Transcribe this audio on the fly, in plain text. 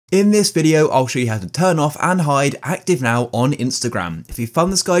In this video, I'll show you how to turn off and hide Active Now on Instagram. If you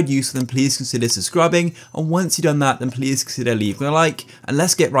found this guide useful, then please consider subscribing, and once you've done that, then please consider leaving a like, and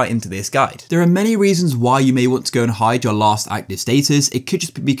let's get right into this guide. There are many reasons why you may want to go and hide your last active status. It could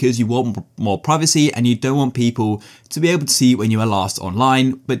just be because you want more privacy and you don't want people to be able to see when you were last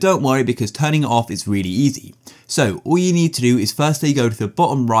online, but don't worry because turning it off is really easy. So all you need to do is firstly go to the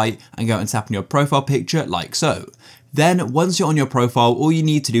bottom right and go and tap on your profile picture like so. Then once you're on your profile, all you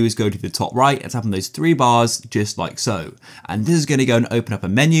need to do is go to the top right and tap on those three bars just like so. And this is going to go and open up a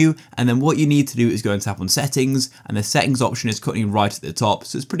menu, and then what you need to do is go and tap on settings, and the settings option is currently right at the top,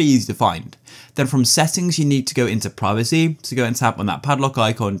 so it's pretty easy to find. Then from settings you need to go into privacy, so go and tap on that padlock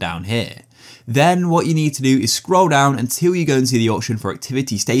icon down here. Then what you need to do is scroll down until you go and see the option for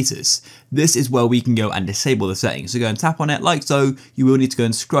activity status. This is where we can go and disable the settings, so go and tap on it like so. You will need to go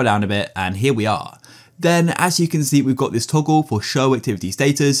and scroll down a bit, and here we are. Then as you can see, we've got this toggle for show activity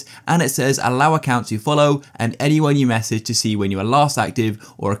status, and it says allow accounts you follow and anyone you message to see when you are last active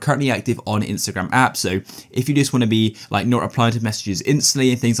or are currently active on Instagram app. So if you just want to be like not replying to messages instantly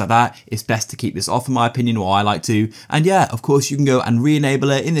and things like that, it's best to keep this off in my opinion, or I like to. And yeah, of course you can go and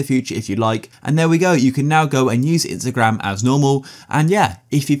re-enable it in the future if you like. And there we go, you can now go and use Instagram as normal. And yeah,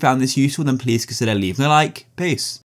 if you found this useful, then please consider leaving a like. Peace.